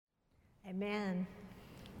Amen.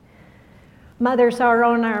 Mothers are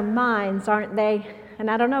on our minds, aren't they? And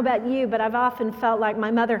I don't know about you, but I've often felt like my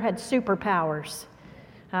mother had superpowers.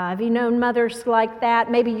 Have you known mothers like that?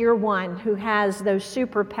 Maybe you're one who has those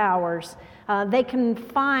superpowers. They can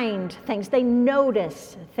find things. They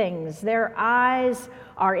notice things. Their eyes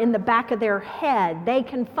are in the back of their head. They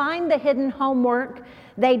can find the hidden homework.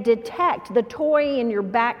 They detect the toy in your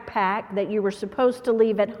backpack that you were supposed to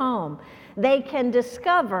leave at home. They can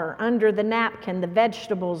discover under the napkin the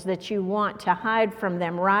vegetables that you want to hide from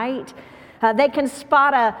them, right? They can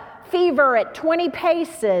spot a fever at 20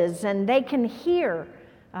 paces, and they can hear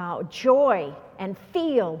joy and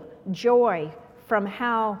feel joy from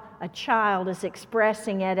how a child is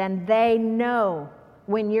expressing it. And they know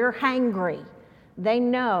when you're hangry. They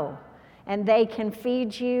know. And they can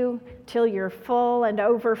feed you till you're full and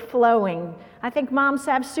overflowing. I think moms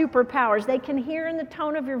have superpowers. They can hear in the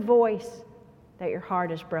tone of your voice that your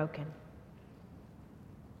heart is broken.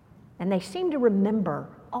 And they seem to remember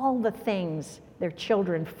all the things their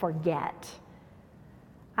children forget.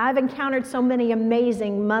 I've encountered so many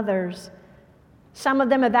amazing mothers. Some of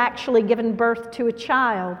them have actually given birth to a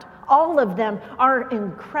child. All of them are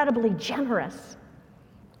incredibly generous.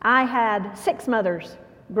 I had 6 mothers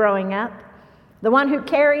growing up, the one who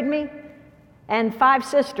carried me, and 5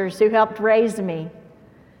 sisters who helped raise me.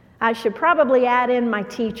 I should probably add in my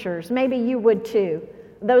teachers. Maybe you would too.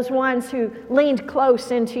 Those ones who leaned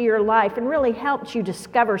close into your life and really helped you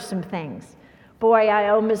discover some things. Boy, I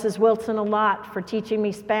owe Mrs. Wilson a lot for teaching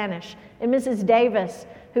me Spanish, and Mrs. Davis,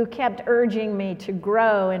 who kept urging me to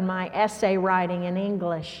grow in my essay writing in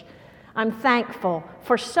English. I'm thankful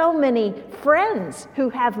for so many friends who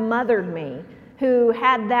have mothered me, who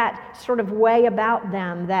had that sort of way about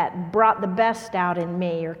them that brought the best out in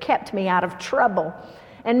me or kept me out of trouble.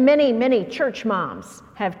 And many, many church moms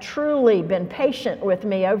have truly been patient with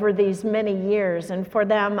me over these many years, and for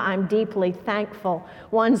them I'm deeply thankful.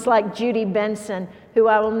 Ones like Judy Benson, who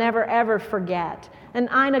I will never ever forget, and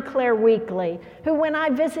Ina Claire Weekly, who when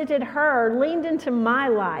I visited her, leaned into my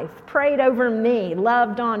life, prayed over me,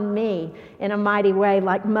 loved on me in a mighty way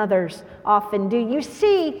like mothers often do. You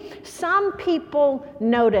see, some people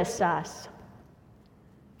notice us.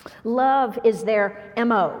 Love is their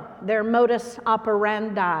MO, their modus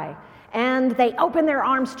operandi, and they open their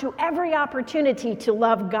arms to every opportunity to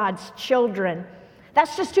love God's children.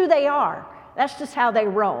 That's just who they are. That's just how they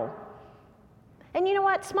roll. And you know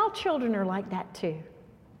what? Small children are like that too.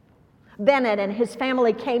 Bennett and his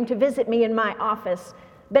family came to visit me in my office.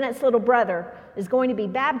 Bennett's little brother is going to be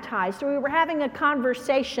baptized, so we were having a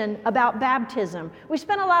conversation about baptism. We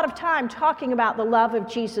spent a lot of time talking about the love of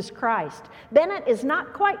Jesus Christ. Bennett is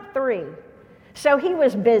not quite 3, so he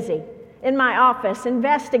was busy in my office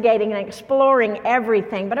investigating and exploring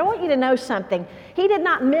everything. But I want you to know something. He did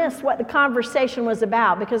not miss what the conversation was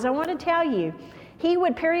about, because I want to tell you, he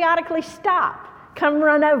would periodically stop, come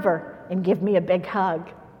run over, and give me a big hug.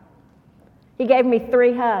 He gave me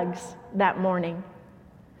 3 hugs that morning.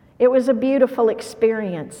 It was a beautiful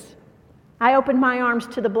experience. I opened my arms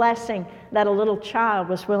to the blessing that a little child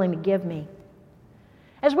was willing to give me.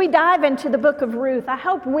 As we dive into the book of Ruth, I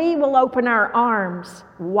hope we will open our arms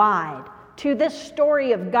wide to this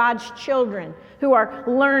story of God's children who are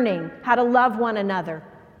learning how to love one another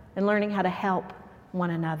and learning how to help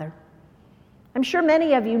one another. I'm sure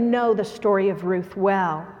many of you know the story of Ruth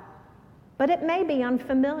well, but it may be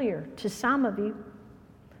unfamiliar to some of you.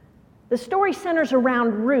 The story centers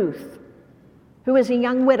around Ruth, who is a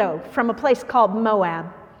young widow from a place called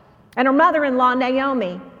Moab. And her mother-in-law,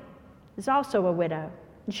 Naomi, is also a widow,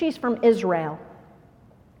 and she's from Israel.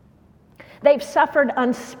 They've suffered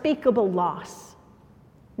unspeakable loss.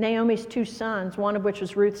 Naomi's 2 sons, one of which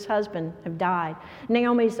was Ruth's husband, have died.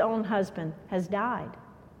 Naomi's own husband has died.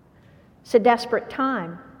 It's a desperate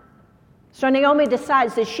time. So Naomi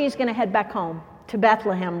decides that she's going to head back home to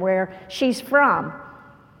Bethlehem, where she's from.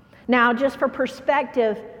 Now, just for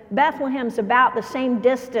perspective, Bethlehem's about the same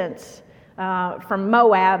distance from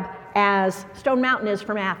Moab as Stone Mountain is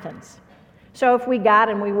from Athens. So if we got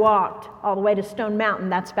and we walked all the way to Stone Mountain,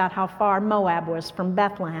 that's about how far Moab was from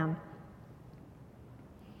Bethlehem.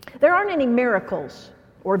 There aren't any miracles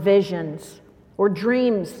or visions or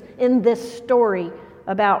dreams in this story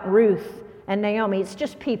about Ruth and Naomi. It's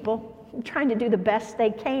just people trying to do the best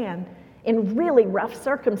they can in really rough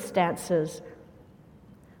circumstances.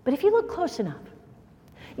 But if you look close enough,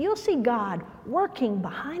 you'll see God working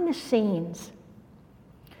behind the scenes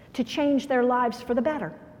to change their lives for the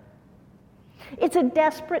better. It's a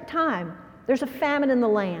desperate time. There's a famine in the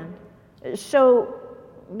land. So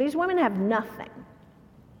these women have nothing.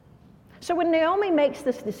 So when Naomi makes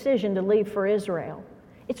this decision to leave for Israel,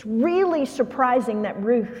 It's really surprising that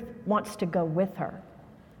Ruth wants to go with her.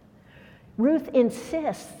 Ruth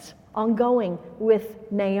insists on going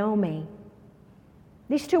with Naomi.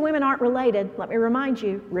 These two women aren't related. Let me remind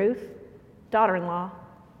you, Ruth, daughter-in-law,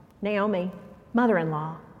 Naomi,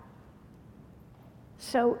 mother-in-law.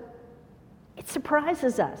 So it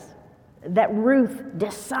surprises us that Ruth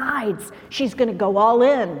decides she's going to go all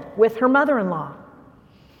in with her mother-in-law.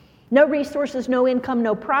 No resources, no income,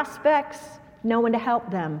 no prospects, no one to help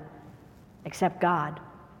them except God.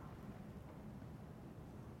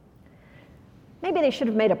 Maybe they should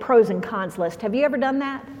have made a pros and cons list. Have you ever done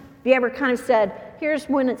that? Have you ever kind of said, here's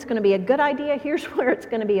when it's going to be a good idea, here's where it's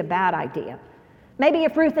going to be a bad idea? Maybe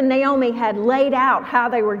if Ruth and Naomi had laid out how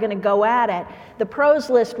they were going to go at it, the pros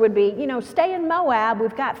list would be, stay in Moab.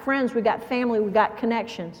 We've got friends, we've got family, we've got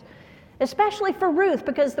connections. Especially for Ruth,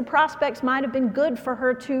 because the prospects might have been good for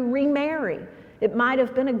her to remarry. It might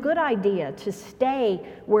have been a good idea to stay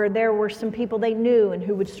where there were some people they knew and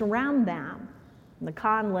who would surround them. And the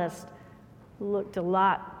con list looked a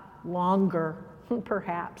lot longer,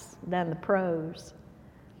 perhaps, than the pros.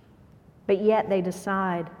 But yet they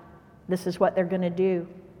decide this is what they're going to do.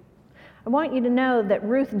 I want you to know that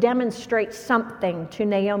Ruth demonstrates something to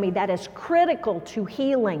Naomi that is critical to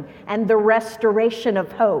healing and the restoration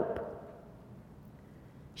of hope.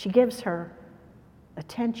 She gives her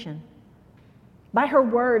attention. By her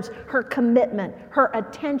words, her commitment, her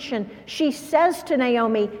attention, she says to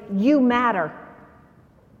Naomi, you matter.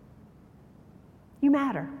 You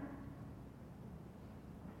matter.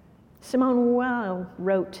 Simone Weil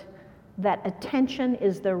wrote that attention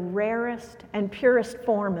is the rarest and purest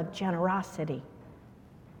form of generosity.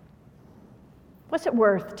 What's it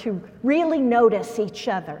worth to really notice each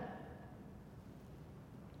other?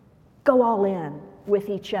 Go all in with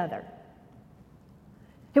each other.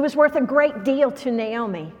 It was worth a great deal to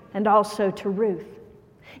Naomi and also to Ruth.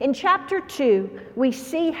 In chapter 2, we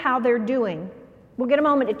see how they're doing. We'll get a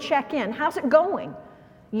moment to check in. How's it going?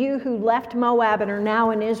 You who left Moab and are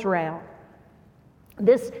now in Israel.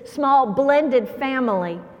 This small blended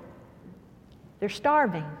family, they're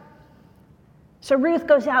starving. So Ruth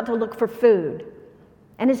goes out to look for food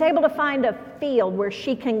and is able to find a field where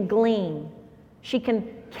she can glean. She can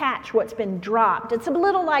catch what's been dropped. It's a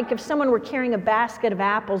little like if someone were carrying a basket of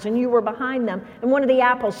apples and you were behind them and one of the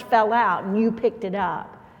apples fell out and you picked it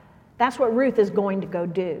up. That's what Ruth is going to go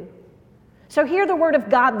do. So hear the word of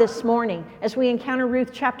God this morning as we encounter Ruth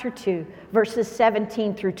chapter 2, verses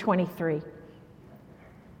 17 through 23.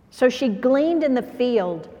 So she gleaned in the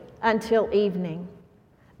field until evening.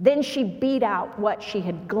 Then she beat out what she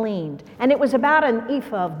had gleaned, and it was about an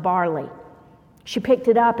ephah of barley. She picked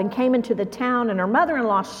it up and came into the town, and her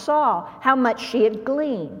mother-in-law saw how much she had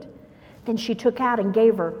gleaned. Then she took out and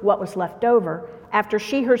gave her what was left over, after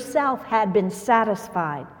she herself had been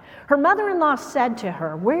satisfied. Her mother-in-law said to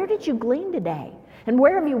her, "Where did you glean today? And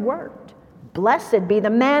where have you worked? Blessed be the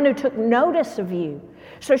man who took notice of you."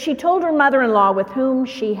 So she told her mother-in-law with whom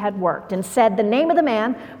she had worked and said, "The name of the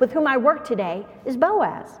man with whom I work today is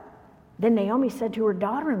Boaz." Then Naomi said to her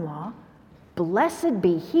daughter-in-law, "Blessed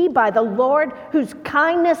be he by the Lord, whose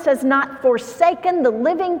kindness has not forsaken the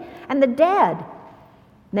living and the dead."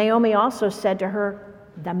 Naomi also said to her,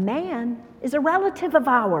 "The man is a relative of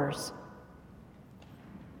ours,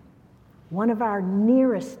 one of our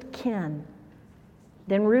nearest kin."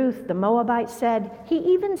 Then Ruth the Moabite said, "He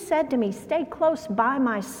even said to me, 'Stay close by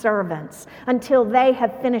my servants until they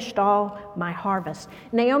have finished all my harvest.'"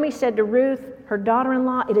 Naomi said to Ruth, her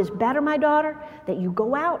daughter-in-law, "It is better, my daughter, that you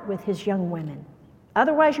go out with his young women.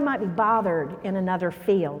 Otherwise you might be bothered in another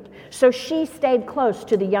field." So she stayed close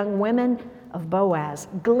to the young women of Boaz,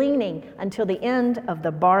 gleaning until the end of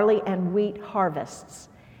the barley and wheat harvests.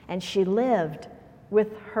 And she lived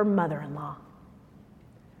with her mother-in-law.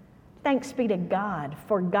 Thanks be to God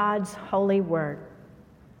for God's holy word.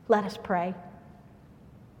 Let us pray.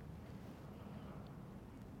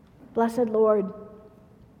 Blessed Lord,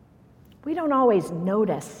 we don't always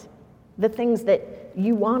notice the things that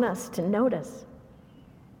you want us to notice.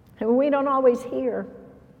 And we don't always hear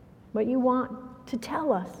what you want to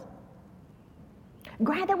tell us.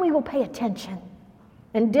 Grant that we will pay attention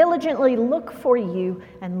and diligently look for you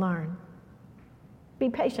and learn. Be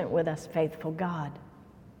patient with us, faithful God.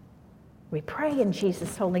 We pray in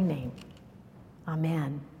Jesus' holy name.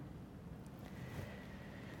 Amen.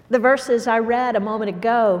 The verses I read a moment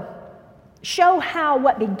ago show how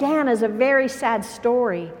what began as a very sad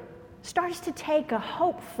story starts to take a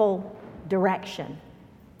hopeful direction.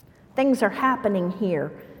 Things are happening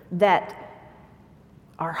here that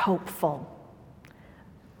are hopeful.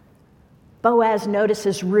 Boaz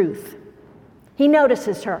notices Ruth. He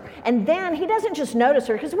notices her. And then he doesn't just notice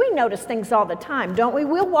her, because we notice things all the time, don't we?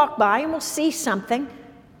 We'll walk by and we'll see something.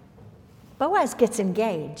 Boaz gets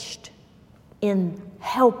engaged in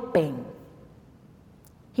helping.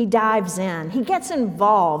 He dives in. He gets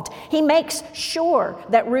involved. He makes sure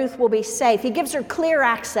that Ruth will be safe. He gives her clear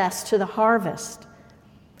access to the harvest.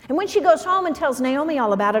 And when she goes home and tells Naomi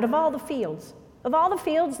all about it, of all the fields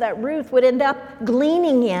that Ruth would end up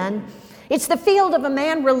gleaning in, it's the field of a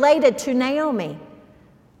man related to Naomi.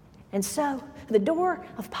 And so the door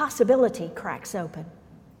of possibility cracks open,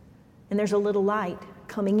 and there's a little light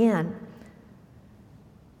coming in.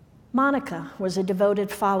 Monica was a devoted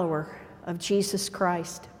follower of Jesus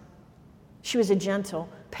Christ. She was a gentle,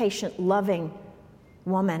 patient, loving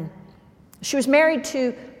woman. She was married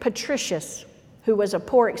to Patricius, who was a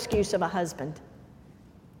poor excuse of a husband.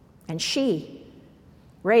 And she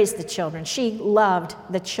raised the children. She loved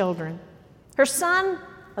the children. Her son,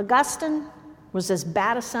 Augustine, was as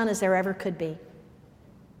bad a son as there ever could be.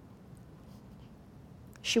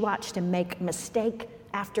 She watched him make mistake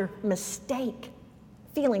after mistake,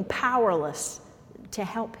 feeling powerless to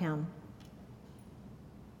help him.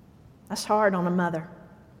 That's hard on a mother.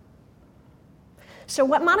 So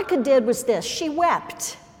what Monica did was this. She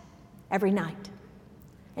wept every night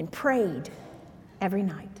and prayed every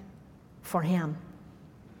night for him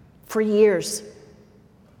for years.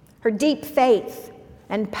 Her deep faith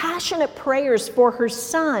and passionate prayers for her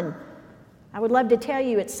son, I would love to tell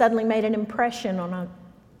you, it suddenly made an impression on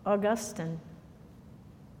Augustine.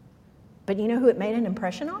 But you know who it made an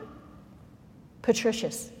impression on?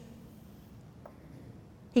 Patricius.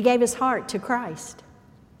 He gave his heart to Christ.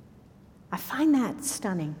 I find that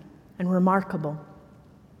stunning and remarkable.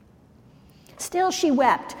 Still, she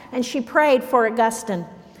wept and she prayed for Augustine.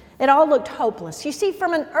 It all looked hopeless. You see,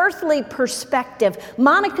 from an earthly perspective,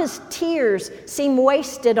 Monica's tears seem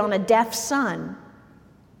wasted on a deaf son.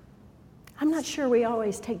 I'm not sure we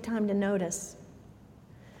always take time to notice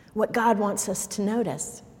what God wants us to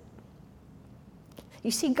notice.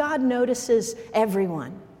 You see, God notices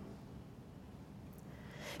everyone.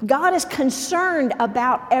 God is concerned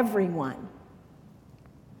about everyone.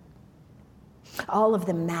 All of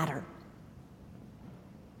them matter.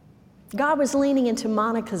 God was leaning into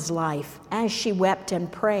Monica's life as she wept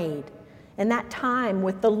and prayed. And that time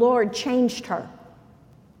with the Lord changed her,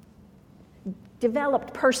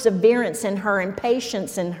 developed perseverance in her and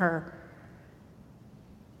patience in her.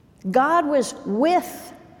 God was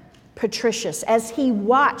with Patricius as he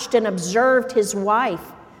watched and observed his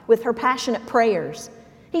wife with her passionate prayers.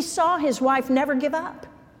 He saw his wife never give up.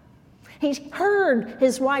 He heard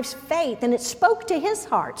his wife's faith, and it spoke to his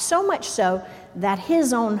heart, so much so that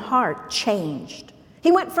his own heart changed.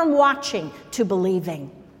 He went from watching to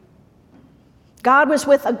believing. God was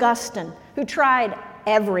with Augustine, who tried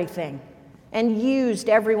everything and used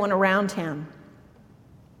everyone around him.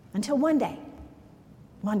 Until one day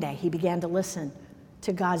he began to listen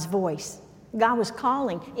to God's voice. God was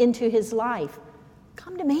calling into his life,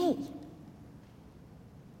 "Come to me.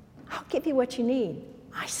 I'll give you what you need.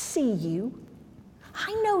 I see you.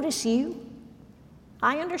 I notice you.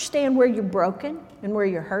 I understand where you're broken and where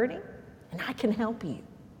you're hurting, and I can help you."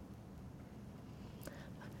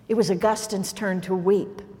 It was Augustine's turn to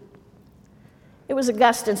weep. It was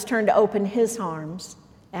Augustine's turn to open his arms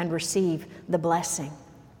and receive the blessing.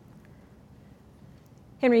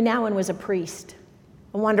 Henry Nouwen was a priest,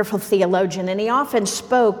 a wonderful theologian, and he often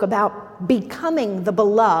spoke about becoming the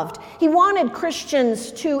beloved. He wanted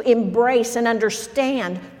Christians to embrace and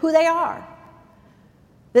understand who they are,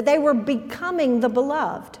 that they were becoming the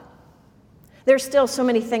beloved. There's still so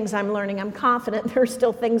many things I'm learning. I'm confident there are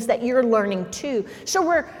still things that you're learning too.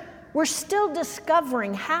 So we're still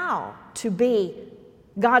discovering how to be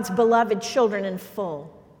God's beloved children in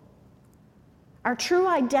full. Our true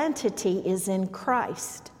identity is in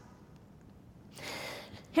Christ.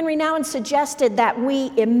 Henry Nouwen suggested that we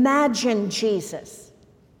imagine Jesus.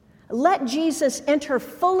 Let Jesus enter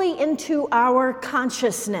fully into our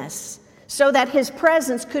consciousness so that his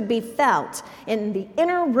presence could be felt in the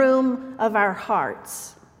inner room of our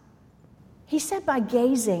hearts. He said by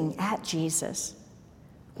gazing at Jesus,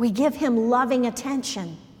 we give him loving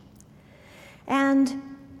attention. And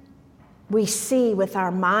we see with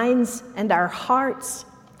our minds and our hearts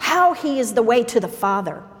how he is the way to the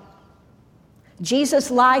Father. Jesus'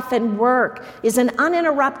 life and work is an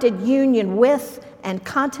uninterrupted union with and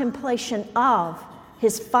contemplation of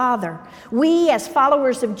his Father. We, as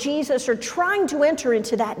followers of Jesus, are trying to enter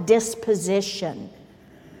into that disposition,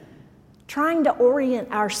 trying to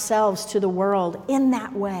orient ourselves to the world in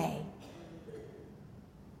that way.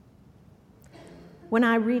 When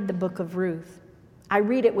I read the book of Ruth, I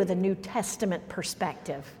read it with a New Testament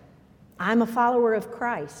perspective. I'm a follower of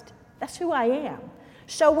Christ. That's who I am.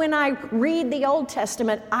 So when I read the Old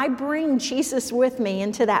Testament, I bring Jesus with me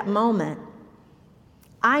into that moment.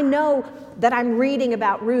 I know that I'm reading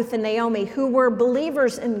about Ruth and Naomi, who were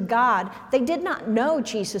believers in God. They did not know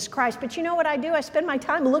Jesus Christ, but you know what I do? I spend my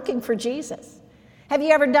time looking for Jesus. Have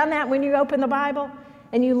you ever done that when you open the Bible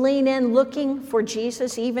and you lean in looking for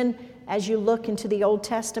Jesus, even as you look into the Old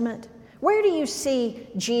Testament? Where do you see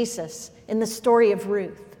Jesus in the story of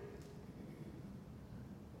Ruth?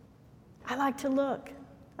 I like to look.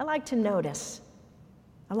 I like to notice.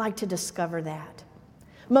 I like to discover that.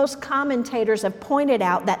 Most commentators have pointed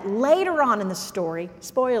out that later on in the story,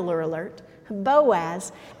 spoiler alert,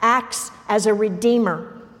 Boaz acts as a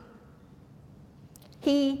redeemer.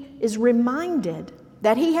 He is reminded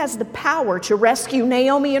that he has the power to rescue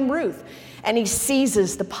Naomi and Ruth, and he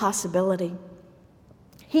seizes the possibility.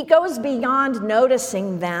 He goes beyond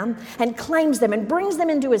noticing them and claims them and brings them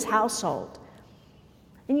into his household.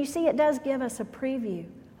 And you see, it does give us a preview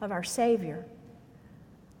of our Savior,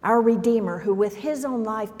 our Redeemer, who with his own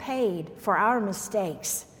life paid for our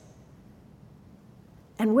mistakes,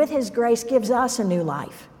 and with his grace gives us a new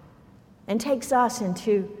life and takes us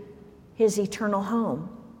into his eternal home.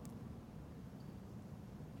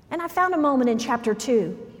 And I found a moment in chapter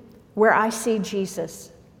 2 where I see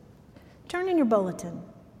Jesus. Turn in your bulletin,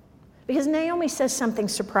 because Naomi says something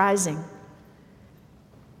surprising.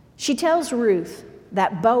 She tells Ruth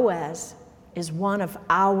that Boaz is one of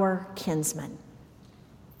our kinsmen.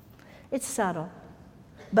 It's subtle,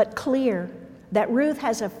 but clear that Ruth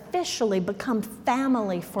has officially become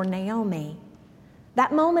family for Naomi.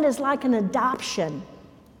 That moment is like an adoption.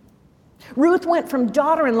 Ruth went from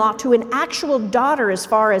daughter-in-law to an actual daughter as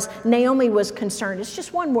far as Naomi was concerned. It's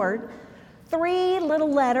just one word, 3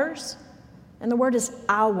 little letters, and the word is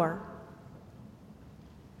our.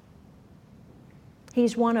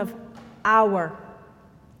 He's one of our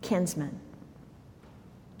kinsmen.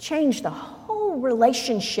 Changed the whole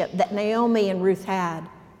relationship that Naomi and Ruth had.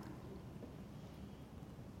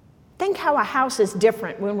 Think how a house is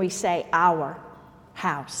different when we say our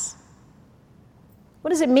house. What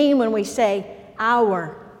does it mean when we say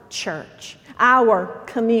our church, our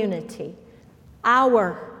community,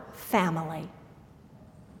 our family,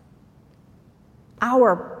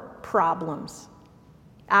 our problems,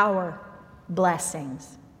 our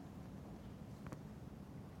blessings?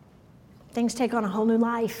 Things take on a whole new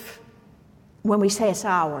life when we say it's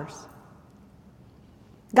ours.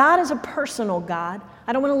 God is a personal God.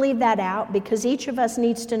 I don't want to leave that out because each of us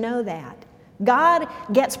needs to know that. God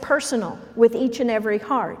gets personal with each and every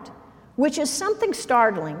heart, which is something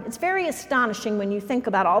startling. It's very astonishing when you think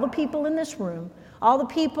about all the people in this room, all the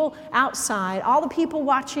people outside, all the people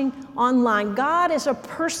watching online. God is a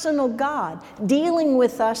personal God, dealing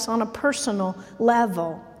with us on a personal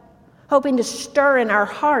level, hoping to stir in our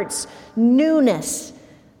hearts newness,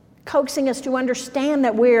 coaxing us to understand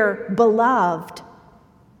that we're beloved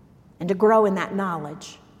and to grow in that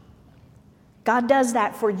knowledge. God does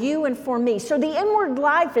that for you and for me. So the inward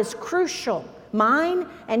life is crucial, mine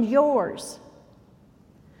and yours.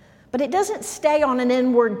 But it doesn't stay on an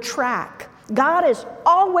inward track. God is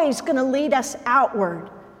always going to lead us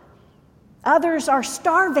outward. Others are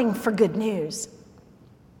starving for good news,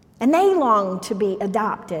 and they long to be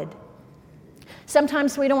adopted.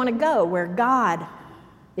 Sometimes we don't want to go where God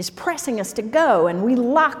is pressing us to go, and we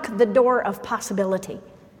lock the door of possibility.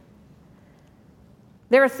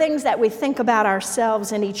 There are things that we think about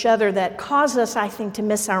ourselves and each other that cause us, I think, to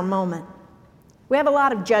miss our moment. We have a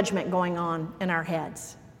lot of judgment going on in our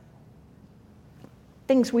heads.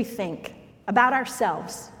 Things we think about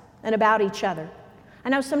ourselves and about each other. I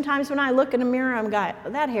know sometimes when I look in the mirror, I'm going,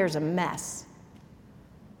 that hair's a mess.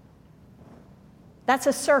 That's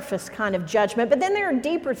a surface kind of judgment. But then there are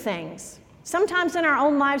deeper things. Sometimes in our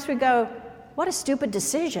own lives we go, what a stupid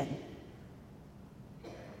decision.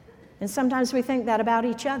 And sometimes we think that about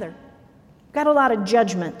each other. We've got a lot of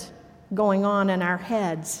judgment going on in our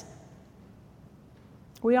heads.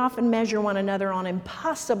 We often measure one another on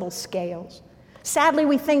impossible scales. Sadly,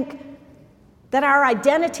 we think that our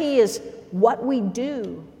identity is what we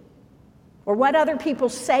do, or what other people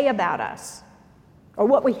say about us, or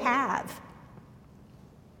what we have.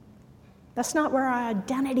 That's not where our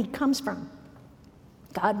identity comes from.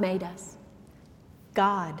 God made us.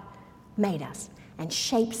 God made us and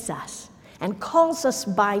shapes us and calls us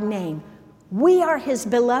by name. We are his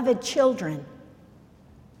beloved children.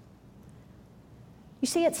 You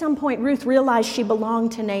see, at some point, Ruth realized she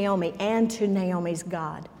belonged to Naomi and to Naomi's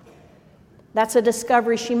God. That's a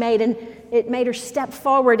discovery she made, and it made her step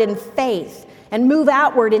forward in faith and move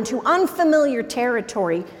outward into unfamiliar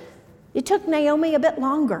territory, it took Naomi a bit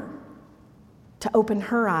longer to open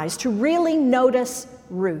her eyes, to really notice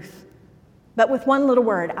Ruth. But with one little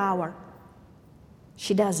word, our,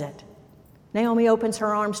 she does it. Naomi opens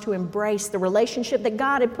her arms to embrace the relationship that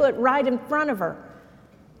God had put right in front of her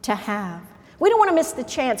to have. We don't want to miss the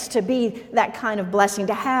chance to be that kind of blessing,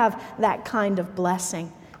 to have that kind of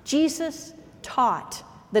blessing. Jesus taught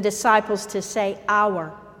the disciples to say,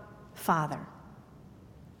 our Father.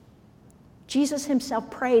 Jesus himself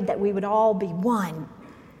prayed that we would all be one.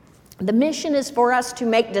 The mission is for us to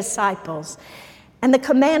make disciples, and the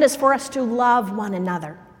command is for us to love one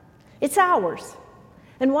another. It's ours.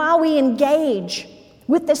 And while we engage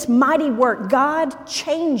with this mighty work, God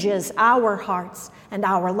changes our hearts and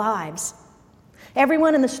our lives.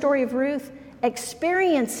 Everyone in the story of Ruth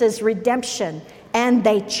experiences redemption, and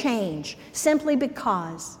they change simply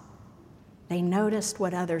because they noticed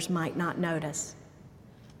what others might not notice.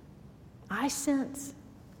 I sense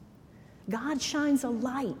God shines a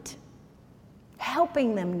light,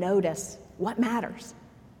 helping them notice what matters.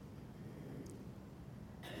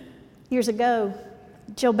 Years ago,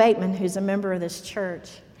 Jill Bateman, who's a member of this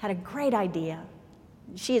church, had a great idea.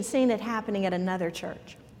 She had seen it happening at another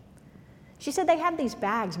church. She said they have these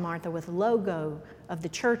bags, Martha, with logo of the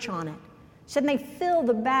church on it. She said they fill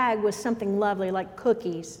the bag with something lovely like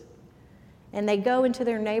cookies. And they go into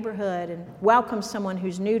their neighborhood and welcome someone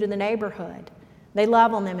who's new to the neighborhood. They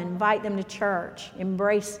love on them, invite them to church,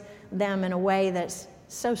 embrace them in a way that's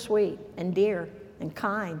so sweet and dear and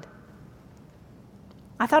kind.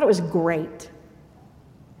 I thought it was great.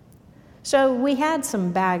 So we had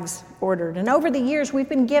some bags ordered, and over the years we've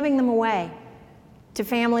been giving them away to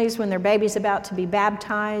families when their baby's about to be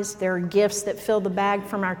baptized. There are gifts that fill the bag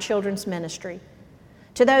from our children's ministry.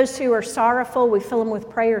 To those who are sorrowful, we fill them with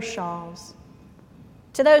prayer shawls.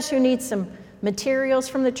 To those who need some materials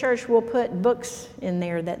from the church, we'll put books in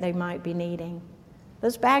there that they might be needing.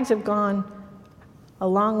 Those bags have gone a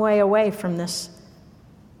long way away from this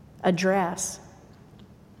address.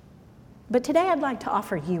 But today I'd like to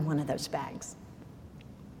offer you one of those bags.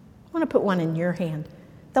 I want to put one in your hand.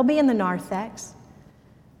 They'll be in the narthex.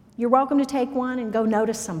 You're welcome to take one and go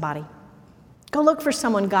notice somebody. Go look for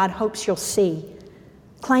someone God hopes you'll see.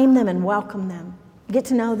 Claim them and welcome them. Get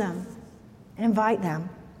to know them and invite them.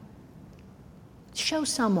 Show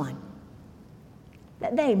someone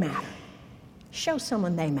that they matter. Show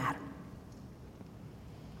someone they matter.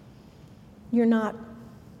 You're not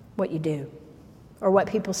what you do or what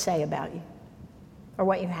people say about you or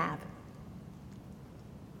what you have.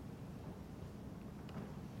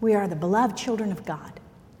 We are the beloved children of God.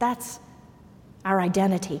 That's our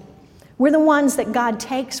identity. We're the ones that God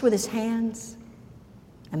takes with his hands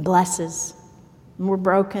and blesses. And we're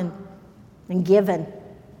broken and given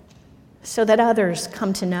so that others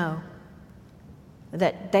come to know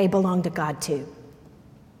that they belong to God too.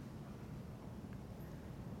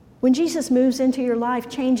 When Jesus moves into your life,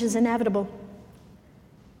 change is inevitable.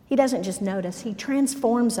 He doesn't just notice, he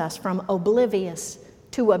transforms us from oblivious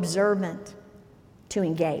to observant to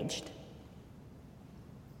engaged.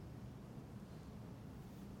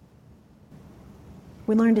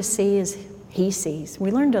 We learn to see as he sees.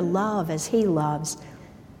 We learn to love as he loves.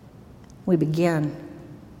 We begin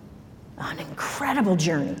an incredible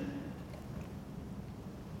journey.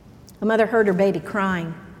 A mother heard her baby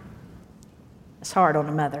crying. It's hard on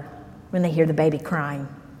a mother when they hear the baby crying.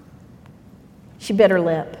 She bit her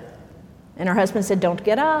lip, and her husband said, "Don't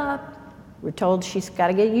get up." We're told she's got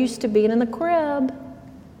to get used to being in the crib.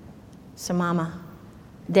 So Mama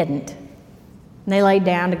didn't. And they laid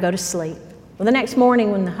down to go to sleep. Well, the next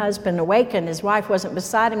morning when the husband awakened, his wife wasn't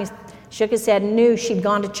beside him. He shook his head and knew she'd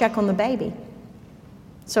gone to check on the baby.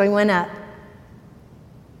 So he went up,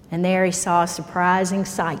 and there he saw a surprising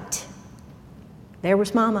sight. There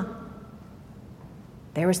was Mama.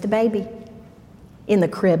 There was the baby in the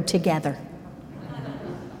crib together.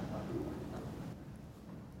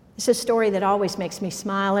 It's a story that always makes me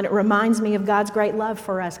smile, and it reminds me of God's great love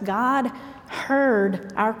for us. God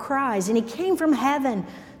heard our cries, and he came from heaven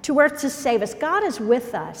to earth to save us. God is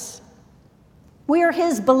with us. We are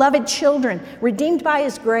his beloved children, redeemed by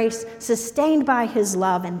his grace, sustained by his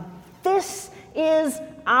love, and this is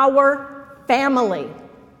our family.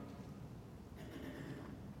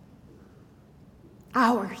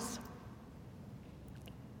 Ours.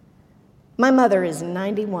 My mother is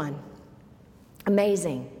 91.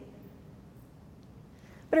 Amazing.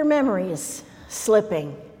 But her memory is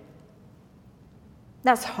slipping.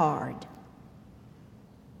 That's hard.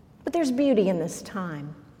 But there's beauty in this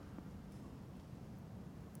time.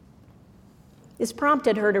 It's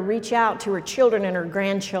prompted her to reach out to her children and her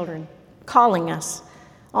grandchildren calling us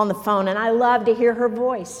on the phone, and I love to hear her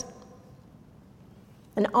voice.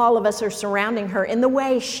 And all of us are surrounding her in the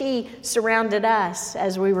way she surrounded us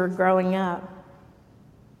as we were growing up.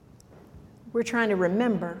 We're trying to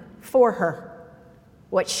remember for her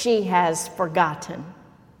what she has forgotten.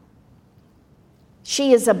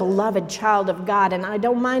 She is a beloved child of God, and I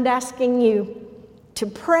don't mind asking you to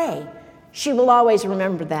pray. She will always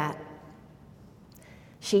remember that.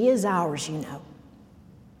 She is ours, you know.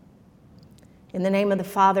 In the name of the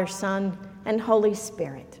Father, Son, and Holy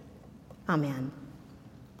Spirit. Amen.